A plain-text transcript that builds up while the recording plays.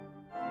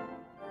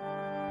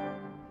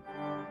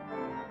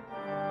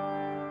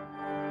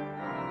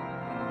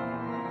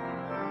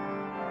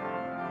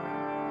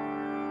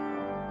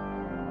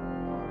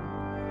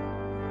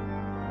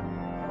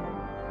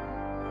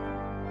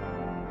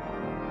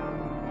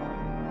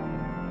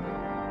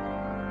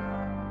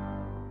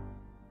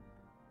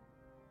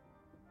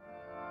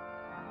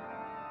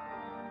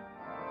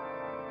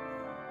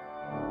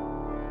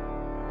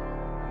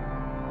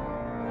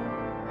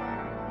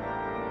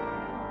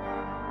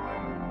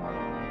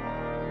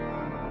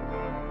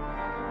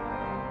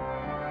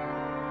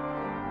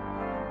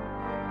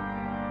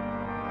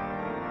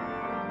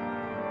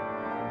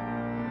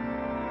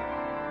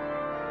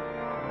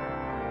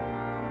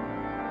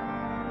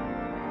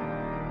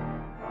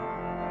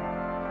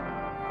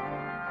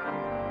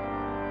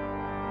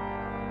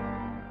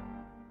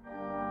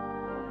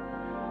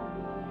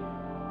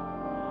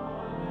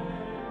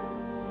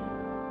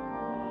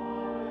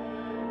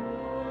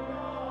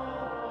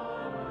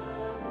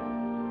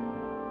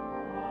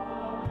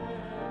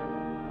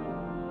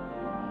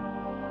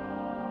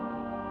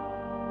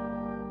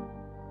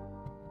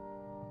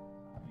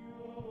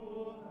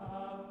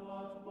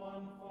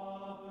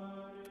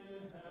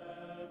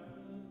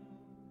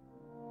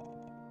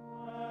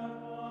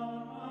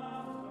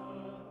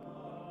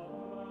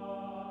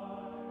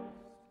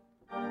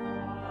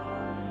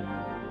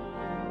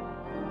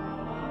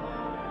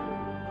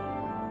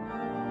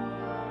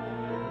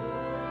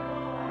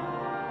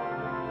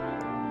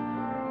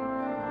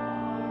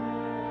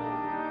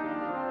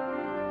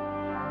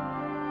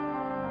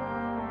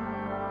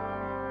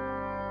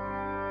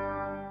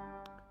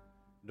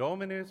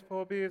Dominus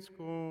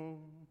vobiscum.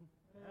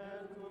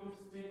 Et cum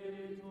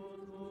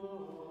spiritu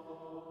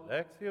tuo.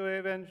 Lectio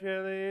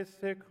Evangelii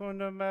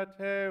secundum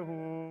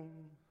Matteum.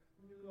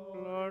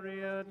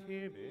 Gloria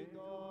tibi,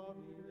 Domine.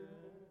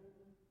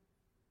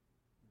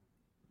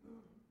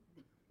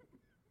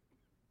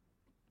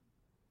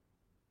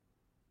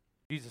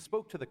 Jesus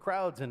spoke to the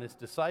crowds and his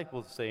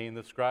disciples, saying,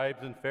 "The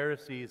scribes and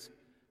Pharisees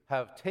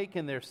have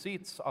taken their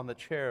seats on the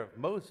chair of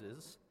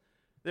Moses.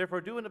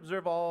 Therefore do and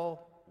observe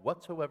all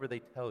whatsoever they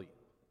tell you.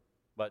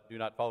 But do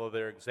not follow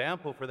their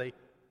example, for they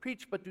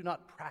preach but do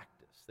not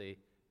practice. They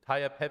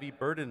tie up heavy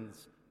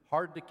burdens,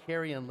 hard to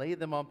carry, and lay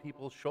them on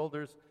people's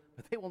shoulders,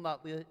 but they will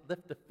not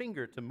lift a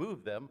finger to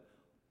move them.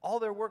 All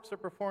their works are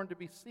performed to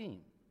be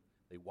seen.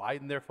 They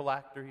widen their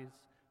phylacteries,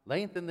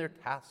 lengthen their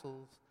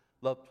tassels,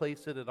 love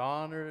places of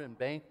honor and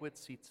banquets,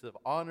 seats of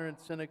honor in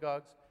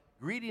synagogues,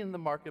 greeting in the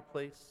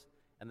marketplace,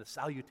 and the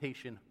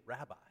salutation,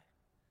 Rabbi.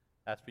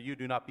 As for you,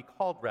 do not be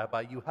called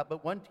Rabbi. You have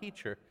but one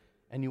teacher,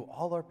 and you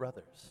all are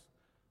brothers.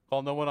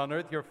 Call no one on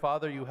earth your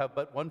father. You have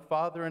but one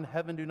Father in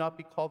heaven. Do not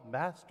be called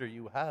master.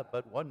 You have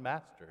but one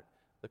master,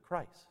 the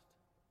Christ.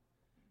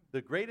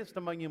 The greatest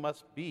among you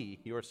must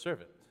be your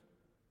servant.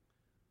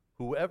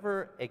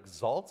 Whoever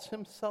exalts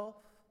himself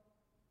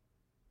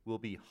will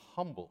be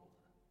humbled,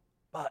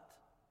 but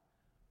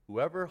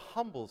whoever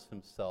humbles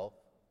himself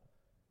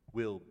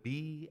will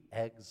be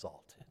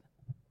exalted."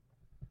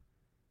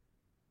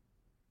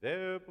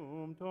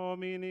 Verbum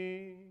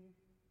Domini.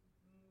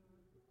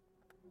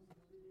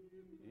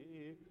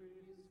 E Christe.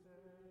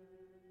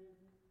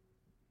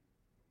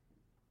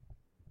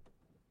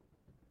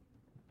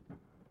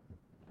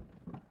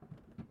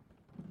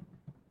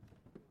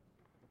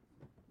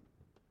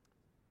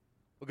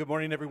 Well, good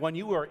morning, everyone.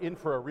 You are in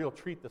for a real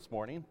treat this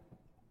morning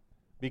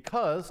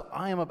because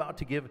I am about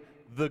to give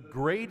the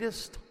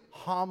greatest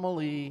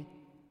homily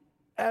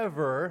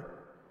ever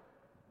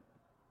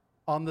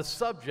on the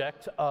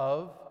subject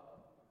of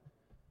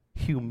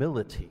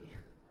humility.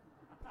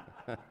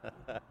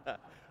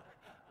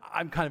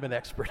 I'm kind of an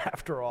expert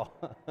after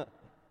all.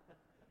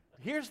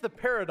 Here's the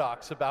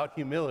paradox about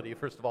humility,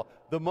 first of all.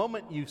 The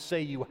moment you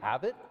say you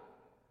have it,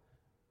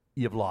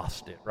 you've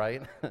lost it,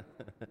 right?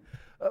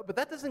 But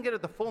that doesn't get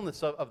at the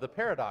fullness of the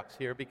paradox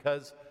here,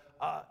 because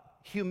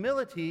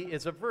humility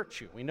is a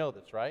virtue. We know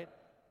this, right?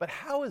 But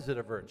how is it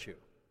a virtue?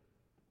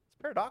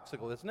 It's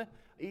paradoxical, isn't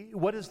it?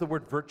 What does the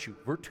word virtue,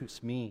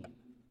 virtus, mean?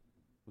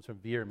 It's from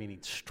vir,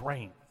 meaning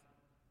strength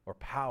or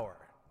power.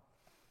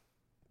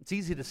 It's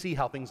easy to see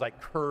how things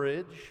like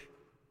courage,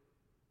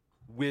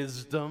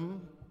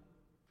 wisdom,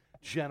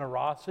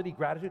 generosity,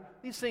 gratitude,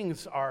 these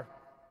things are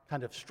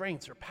kind of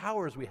strengths or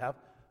powers we have.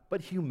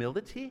 But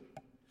humility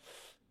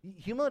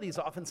is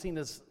often seen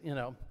as,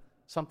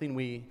 something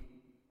we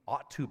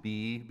ought to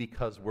be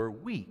because we're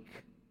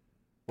weak.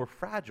 We're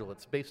fragile.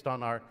 It's based on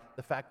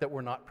the fact that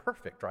we're not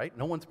perfect, right?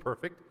 No one's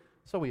perfect,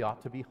 so we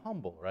ought to be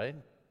humble, right?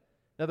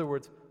 In other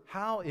words,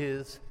 how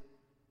is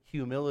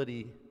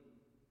humility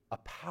a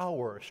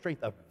power, a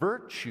strength, a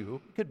virtue?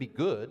 It could be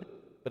good,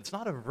 but it's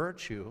not a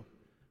virtue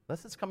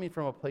unless it's coming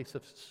from a place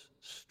of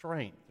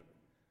strength,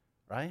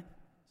 right?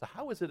 So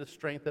how is it a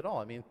strength at all?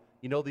 I mean,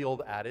 you know the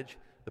old adage,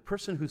 the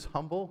person who's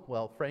humble,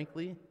 well,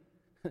 frankly,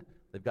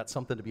 they've got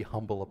something to be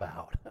humble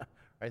about,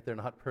 right? They're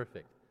not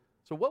perfect.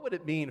 So what would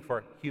it mean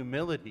for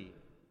humility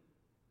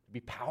to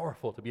be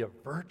powerful, to be a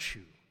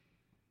virtue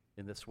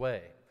in this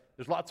way?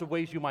 There's lots of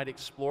ways you might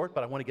explore it,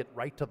 but I want to get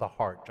right to the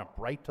heart, jump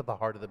right to the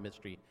heart of the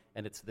mystery,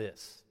 and it's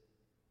this.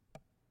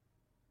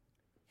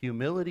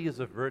 Humility is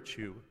a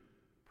virtue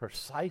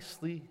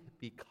precisely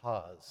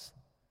because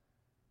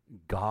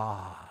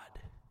God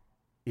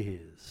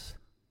is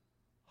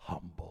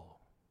humble.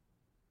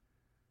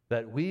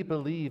 That we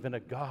believe in a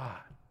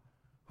God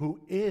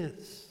who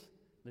is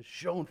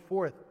shown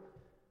forth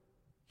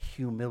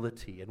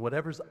humility, and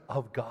whatever's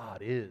of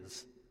God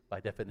is, by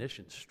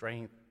definition,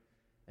 strength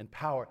and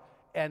power.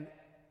 And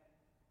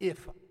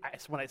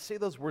when I say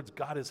those words,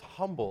 God is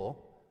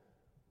humble,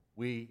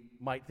 we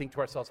might think to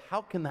ourselves,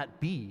 how can that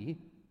be?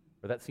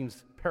 Or that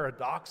seems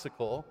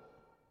paradoxical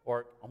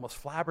or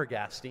almost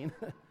flabbergasting.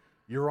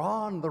 You're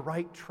on the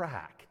right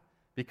track,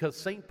 because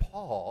St.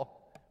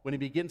 Paul, when he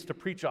begins to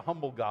preach a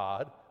humble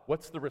God,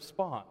 what's the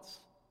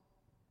response?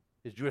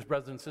 His Jewish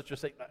brothers and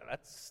sisters say,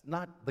 that's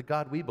not the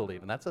God we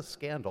believe in. That's a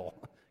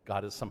scandal.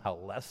 God is somehow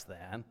less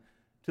than.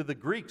 To the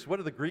Greeks, what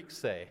do the Greeks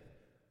say?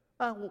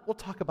 We'll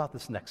talk about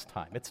this next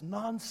time. It's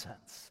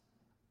nonsense,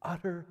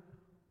 utter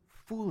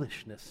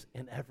foolishness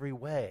in every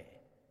way.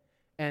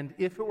 And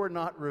if it were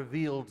not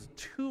revealed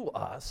to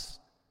us,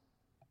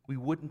 we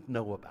wouldn't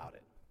know about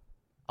it.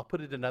 I'll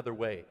put it another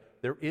way.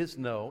 There is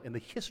no, in the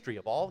history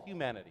of all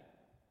humanity,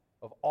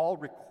 of all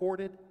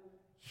recorded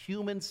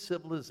human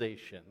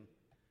civilization,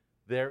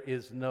 there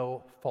is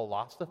no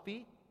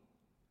philosophy,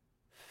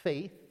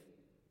 faith,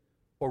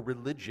 or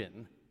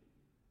religion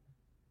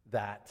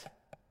that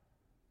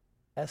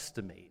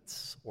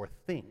estimates or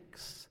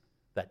thinks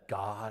that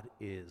God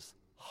is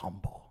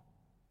humble.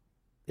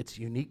 It's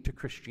unique to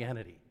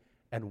Christianity.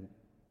 And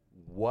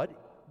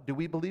what do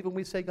we believe when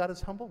we say God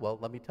is humble? Well,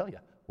 let me tell you,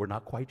 we're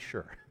not quite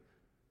sure,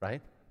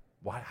 right?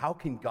 How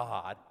can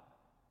God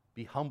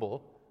be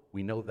humble?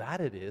 We know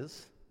that it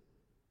is,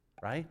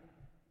 right?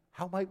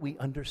 How might we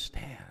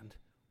understand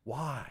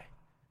why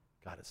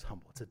God is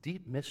humble? It's a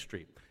deep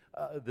mystery.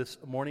 This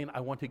morning,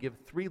 I want to give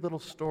 3 little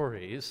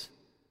stories,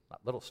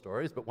 not little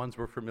stories, but ones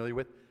we're familiar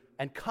with,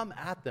 and come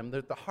at them. They're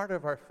at the heart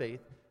of our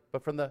faith,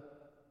 but from the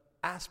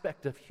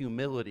aspect of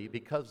humility,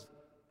 because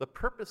the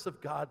purpose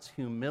of God's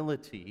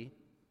humility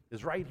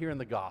is right here in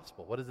the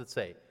gospel. What does it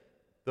say?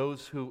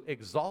 Those who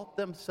exalt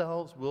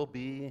themselves will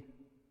be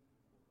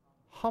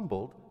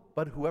humbled,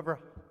 but whoever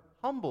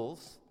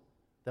humbles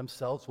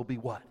themselves will be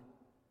what?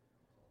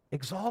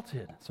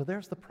 Exalted. So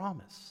there's the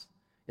promise.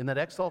 In that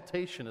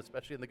exaltation,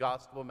 especially in the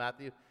Gospel of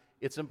Matthew,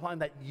 it's implying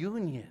that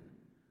union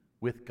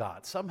with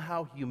God.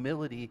 Somehow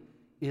humility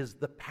is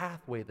the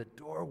pathway, the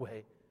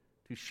doorway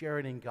to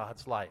sharing in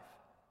God's life.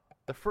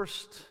 The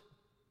first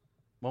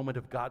moment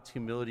of God's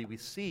humility we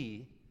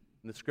see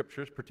in the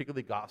Scriptures,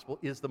 particularly Gospel,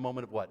 is the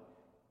moment of what?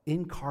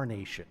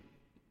 Incarnation.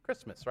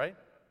 Christmas, right?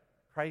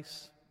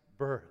 Christ's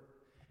birth.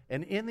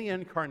 And in the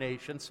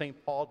Incarnation, St.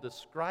 Paul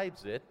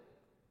describes it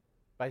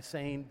by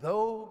saying,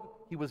 though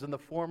he was in the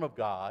form of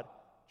God,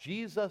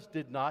 Jesus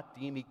did not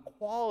deem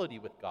equality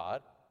with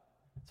God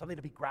something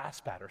to be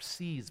grasped at or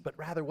seized, but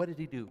rather, what did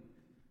he do?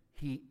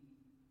 He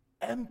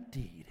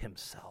emptied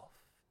himself.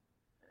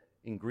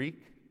 In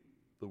Greek,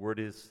 the word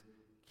is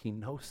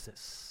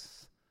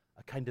kenosis,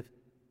 a kind of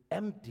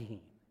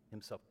emptying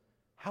himself.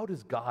 How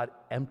does God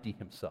empty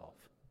himself?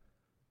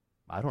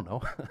 I don't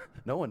know.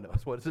 No one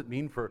knows. What does it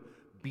mean for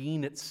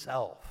being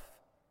itself,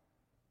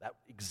 that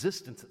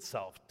existence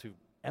itself, to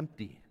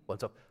empty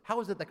oneself?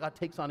 How is it that God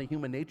takes on a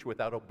human nature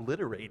without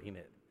obliterating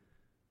it,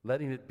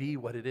 letting it be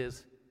what it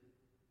is?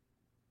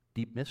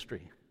 Deep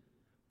mystery.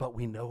 But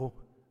we know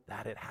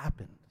that it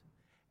happened.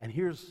 And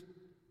here's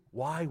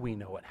why we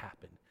know it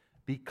happened.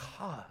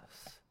 Because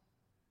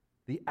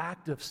the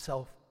act of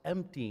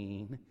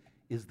self-emptying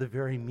is the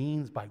very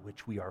means by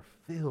which we are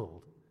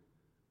filled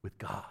with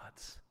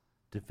God's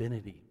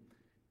divinity.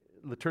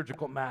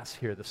 Liturgical Mass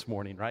here this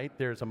morning, right?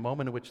 There's a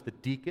moment in which the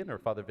deacon, or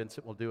Father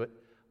Vincent will do it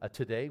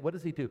today. What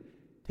does he do?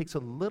 Takes a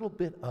little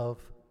bit of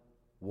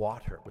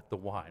water with the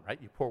wine, right?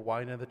 You pour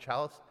wine in the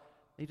chalice,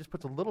 and he just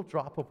puts a little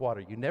drop of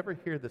water. You never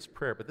hear this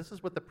prayer, but this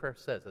is what the prayer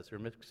says as you're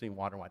mixing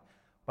water and wine.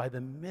 By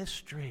the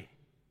mystery,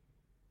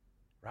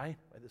 right?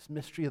 By this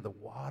mystery of the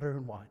water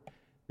and wine,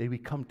 may we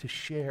come to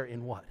share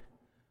in what?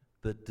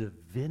 The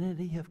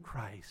divinity of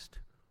Christ,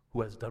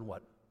 who has done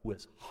what? Who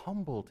has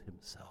humbled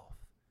himself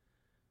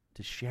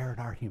to share in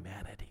our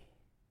humanity.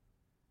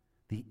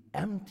 The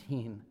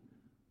emptying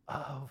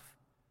of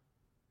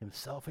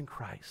himself in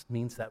Christ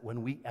means that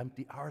when we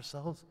empty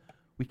ourselves,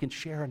 we can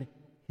share in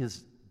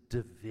his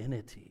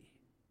divinity.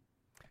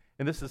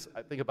 And this is,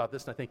 I think about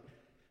this and I think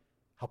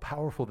how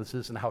powerful this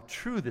is and how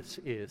true this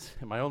is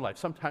in my own life.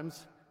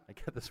 Sometimes I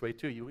get this way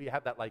too. We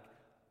have that like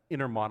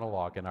inner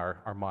monologue in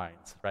our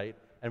minds, right?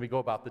 And we go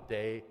about the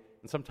day,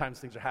 and sometimes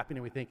things are happening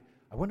and we think,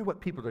 I wonder what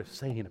people are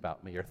saying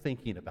about me or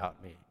thinking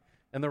about me.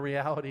 And the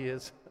reality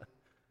is,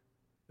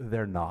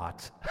 they're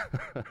not,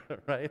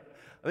 right?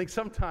 I think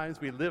sometimes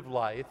we live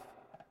life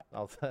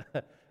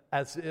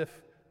as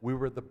if we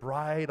were the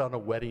bride on a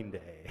wedding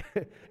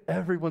day.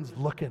 Everyone's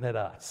looking at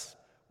us.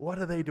 What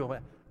are they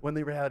doing? When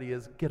the reality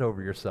is, get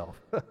over yourself.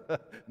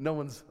 No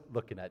one's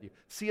looking at you.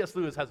 C.S.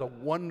 Lewis has a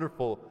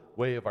wonderful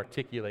way of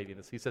articulating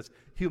this. He says,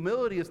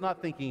 humility is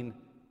not thinking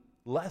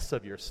less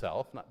of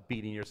yourself, not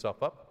beating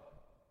yourself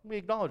up. We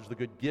acknowledge the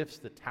good gifts,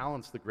 the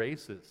talents, the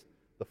graces,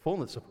 the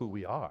fullness of who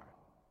we are.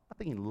 Not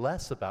thinking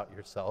less about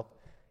yourself.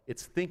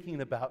 It's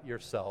thinking about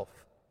yourself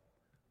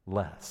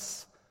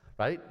less,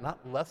 right? Not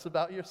less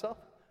about yourself,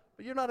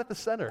 but you're not at the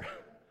center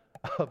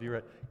of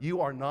your...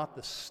 You are not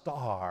the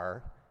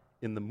star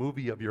in the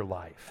movie of your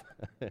life.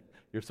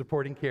 You're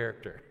supporting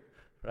character,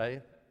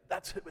 right?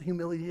 That's what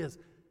humility is.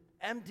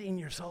 Emptying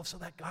yourself so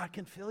that God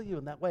can fill you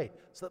in that way.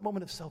 So that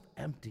moment of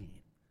self-emptying,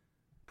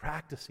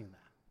 practicing that.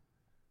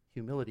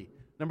 Humility.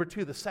 Number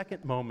 2, the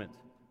second moment,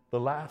 the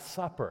Last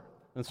Supper.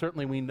 And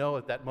certainly we know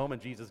at that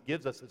moment Jesus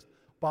gives us his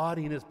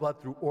body and his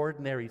blood through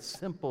ordinary,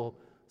 simple,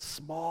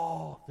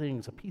 small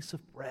things. A piece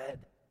of bread,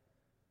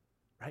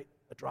 right?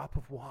 A drop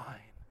of wine.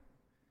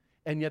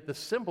 And yet the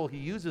symbol he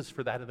uses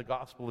for that in the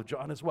Gospel of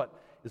John is what?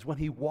 Is when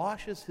he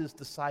washes his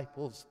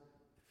disciples'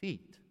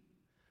 feet.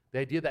 The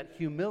idea that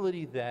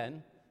humility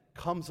then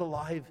comes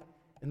alive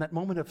in that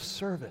moment of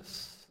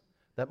service,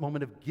 that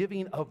moment of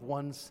giving of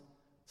one's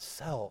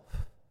self.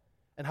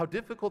 And how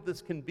difficult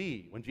this can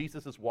be when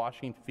Jesus is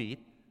washing feet.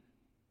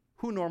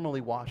 Who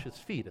normally washes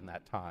feet in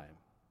that time?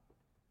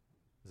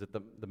 Is it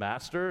the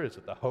master? Is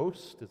it the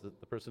host? Is it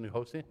the person who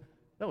hosts it?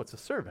 No, it's a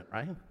servant,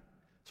 right?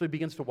 So he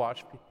begins to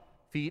wash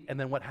feet, and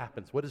then what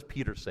happens? What does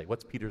Peter say?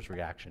 What's Peter's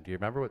reaction? Do you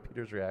remember what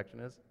Peter's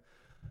reaction is?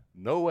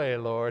 No way,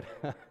 Lord.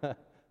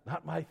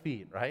 Not my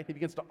feet, right? He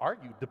begins to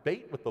argue,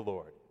 debate with the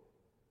Lord.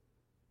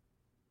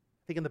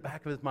 I think in the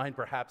back of his mind,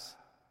 perhaps,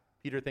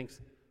 Peter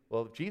thinks,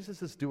 well, if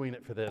Jesus is doing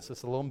it for this,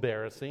 it's a little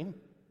embarrassing.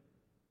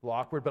 A little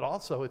awkward, but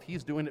also if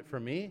he's doing it for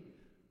me,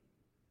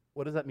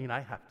 what does that mean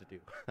I have to do?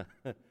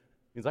 It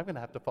means I'm going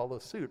to have to follow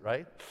suit,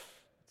 right?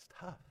 It's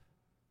tough.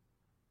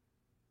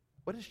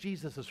 What is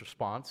Jesus'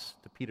 response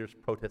to Peter's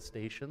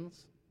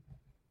protestations?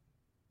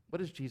 What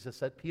has Jesus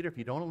said? Peter, if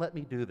you don't let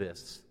me do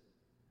this,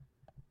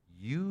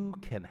 you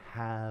can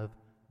have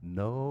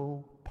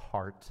no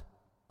part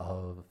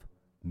of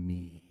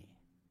me.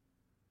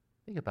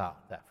 Think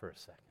about that for a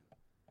second.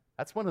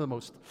 That's one of the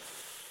most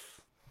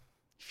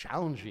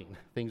challenging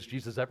things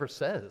Jesus ever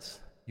says.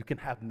 You can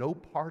have no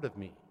part of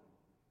me.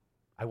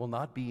 I will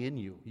not be in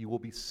you. You will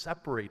be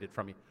separated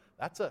from me.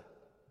 That's a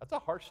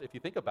harsh, if you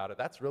think about it,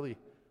 that's really,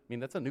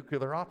 that's a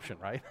nuclear option,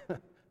 right?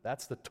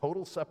 That's the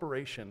total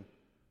separation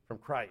from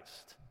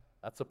Christ.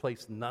 That's a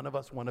place none of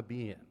us want to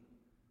be in.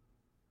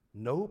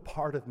 No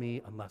part of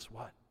me unless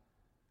what?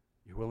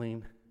 You're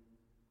willing to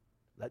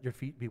let your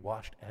feet be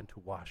washed and to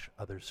wash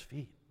others'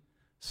 feet.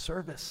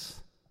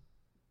 Service.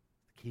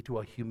 The key to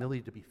a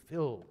humility to be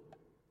filled,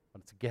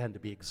 once again, to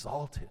be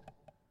exalted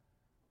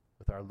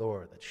with our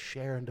Lord, that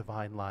share in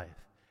divine life.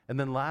 And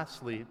then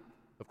lastly,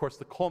 of course,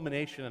 the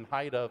culmination and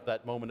height of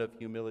that moment of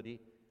humility,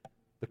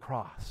 the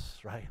cross,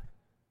 right?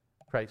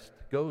 Christ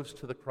goes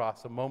to the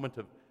cross, a moment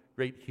of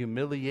great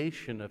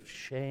humiliation, of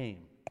shame.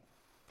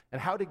 And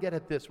how to get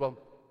at this? Well,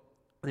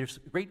 there's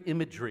great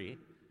imagery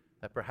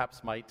that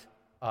perhaps might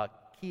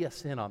key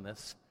us in on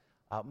this.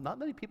 Not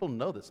many people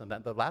know this, and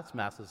that the last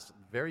Masses,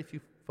 very few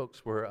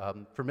folks were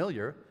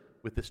familiar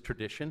with this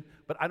tradition,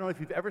 but I don't know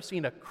if you've ever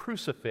seen a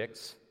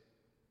crucifix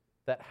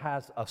that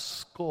has a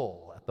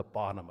skull at the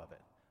bottom of it.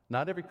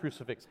 Not every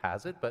crucifix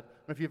has it, but I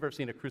don't know if you've ever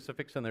seen a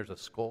crucifix and there's a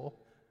skull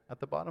at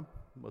the bottom.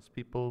 Most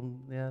people,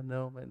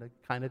 no,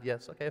 kind of,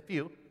 yes, okay, a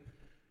few.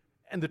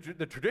 And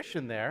the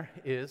tradition there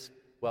is,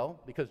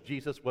 well, because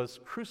Jesus was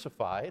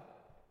crucified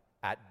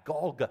at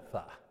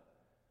Golgotha.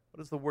 What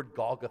does the word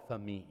Golgotha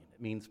mean?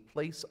 It means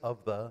place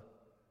of the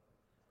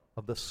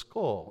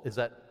skull. Is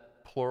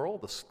that plural,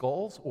 the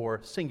skulls,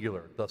 or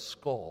singular, the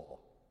skull?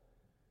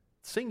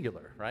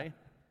 Singular, right?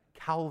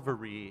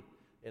 Calvary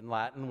in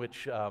Latin,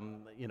 which,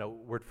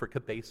 word for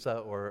cabeza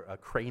or a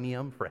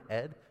cranium for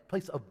head,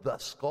 place of the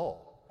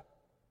skull.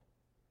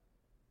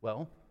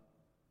 Well,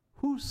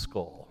 whose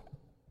skull?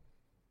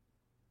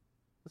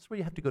 That's where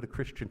you have to go to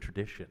Christian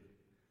tradition.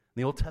 In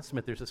the Old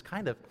Testament, there's this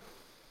kind of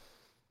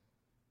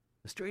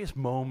mysterious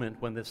moment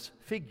when this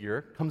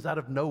figure comes out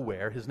of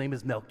nowhere. His name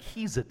is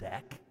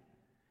Melchizedek,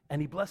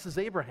 and he blesses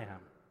Abraham.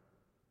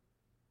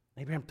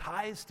 Abraham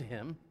ties to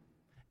him,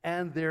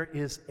 and there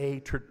is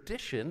a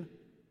tradition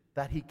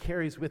that he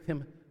carries with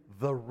him,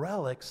 the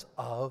relics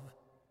of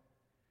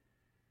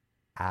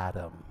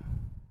Adam.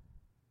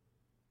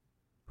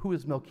 Who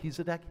is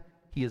Melchizedek?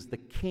 He is the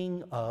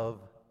king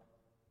of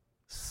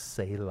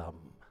Salem,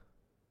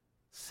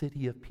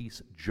 city of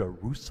peace,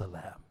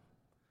 Jerusalem.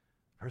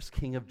 First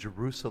king of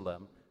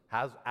Jerusalem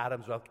has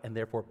Adam's relic and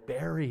therefore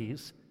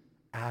buries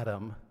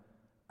Adam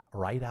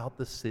right out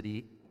the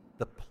city,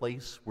 the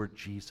place where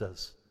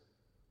Jesus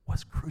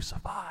was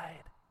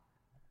crucified.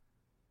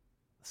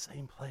 The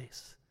same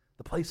place.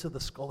 The place of the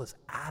skull is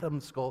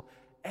Adam's skull.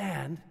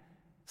 And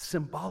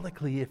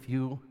symbolically, if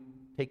you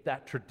take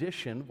that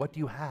tradition, what do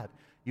you have?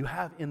 You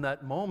have in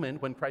that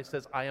moment when Christ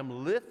says, I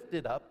am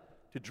lifted up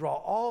to draw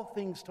all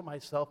things to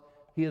myself,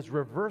 he is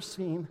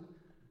reversing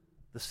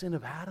the sin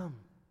of Adam.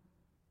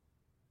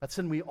 That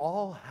sin we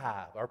all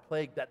have, our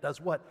plague, that does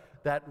what?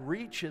 That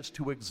reaches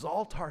to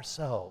exalt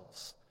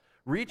ourselves,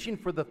 reaching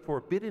for the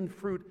forbidden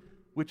fruit,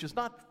 which is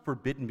not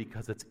forbidden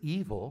because it's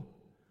evil,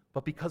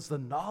 but because the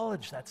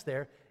knowledge that's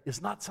there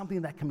is not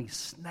something that can be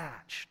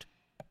snatched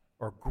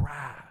or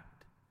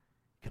grabbed.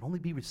 It can only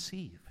be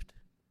received.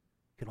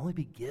 It can only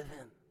be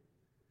given.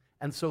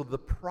 And so the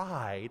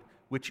pride,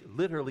 which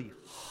literally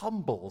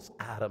humbles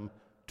Adam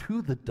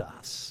to the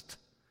dust,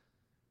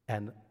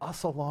 and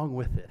us along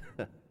with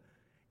it,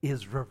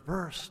 is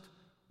reversed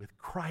with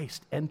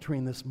Christ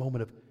entering this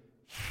moment of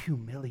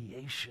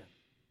humiliation,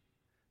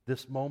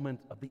 this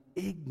moment of the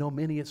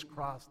ignominious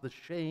cross, the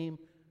shame,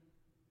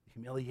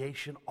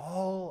 humiliation,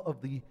 all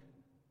of the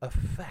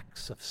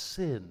effects of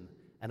sin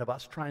and of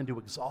us trying to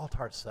exalt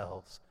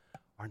ourselves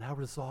are now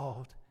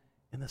resolved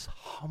in this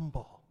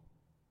humble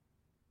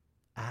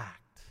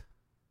act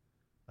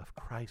of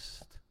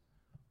Christ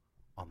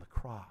on the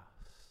cross.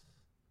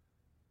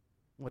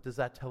 What does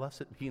that tell us?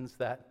 It means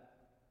that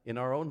in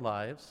our own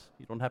lives,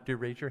 you don't have to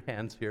raise your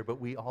hands here,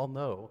 but we all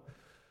know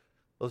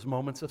those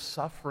moments of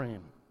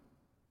suffering,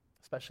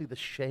 especially the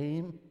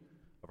shame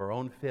of our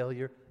own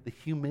failure, the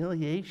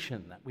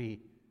humiliation that we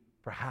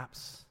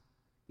perhaps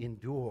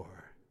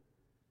endure.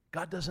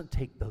 God doesn't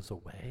take those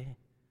away,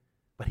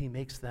 but he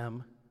makes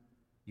them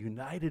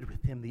united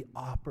with him the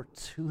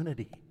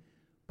opportunity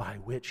by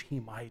which he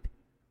might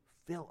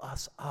fill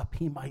us up,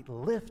 he might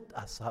lift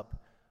us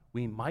up,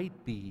 we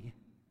might be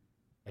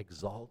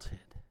exalted.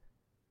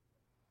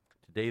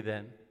 Today,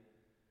 then,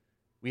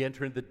 we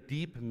enter into the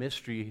deep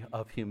mystery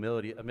of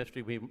humility, a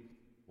mystery we will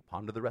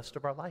ponder the rest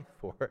of our life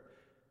for.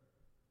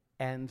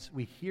 And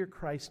we hear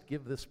Christ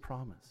give this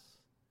promise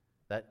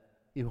that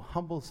he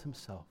humbles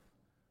himself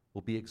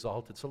will be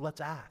exalted. So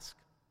let's ask.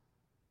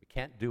 We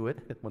can't do it.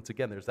 Once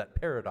again, there's that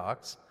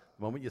paradox.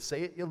 The moment you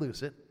say it, you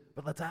lose it.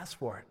 But let's ask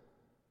for it.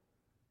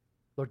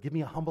 Lord, give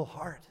me a humble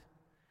heart.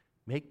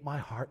 Make my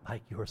heart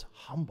like yours,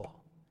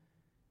 humble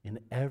in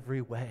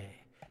every way.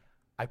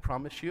 I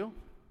promise you,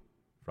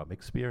 from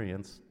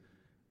experience,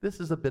 this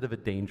is a bit of a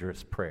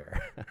dangerous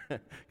prayer.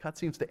 God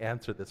seems to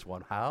answer this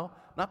one. How?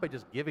 Not by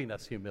just giving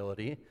us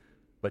humility,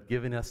 but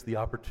giving us the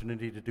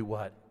opportunity to do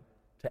what?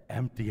 To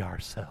empty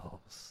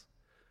ourselves.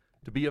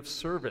 To be of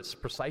service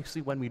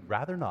precisely when we'd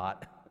rather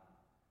not.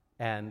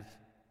 And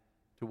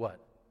to what?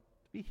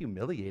 To be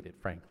humiliated,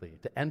 frankly.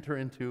 To enter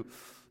into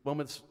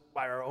moments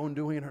by our own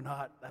doing or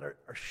not that are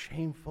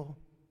shameful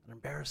and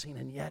embarrassing,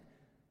 and yet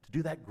to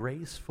do that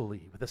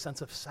gracefully with a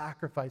sense of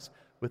sacrifice,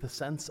 with a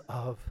sense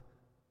of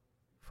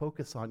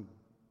focus on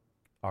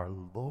our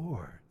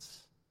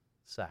Lord's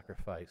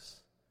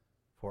sacrifice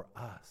for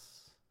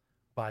us,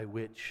 by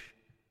which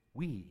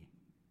we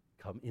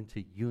come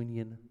into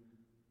union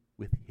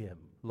with him.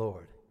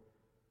 Lord,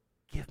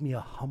 give me a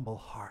humble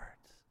heart.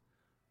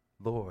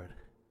 Lord,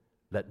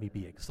 let me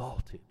be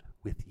exalted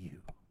with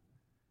you.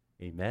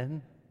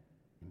 Amen.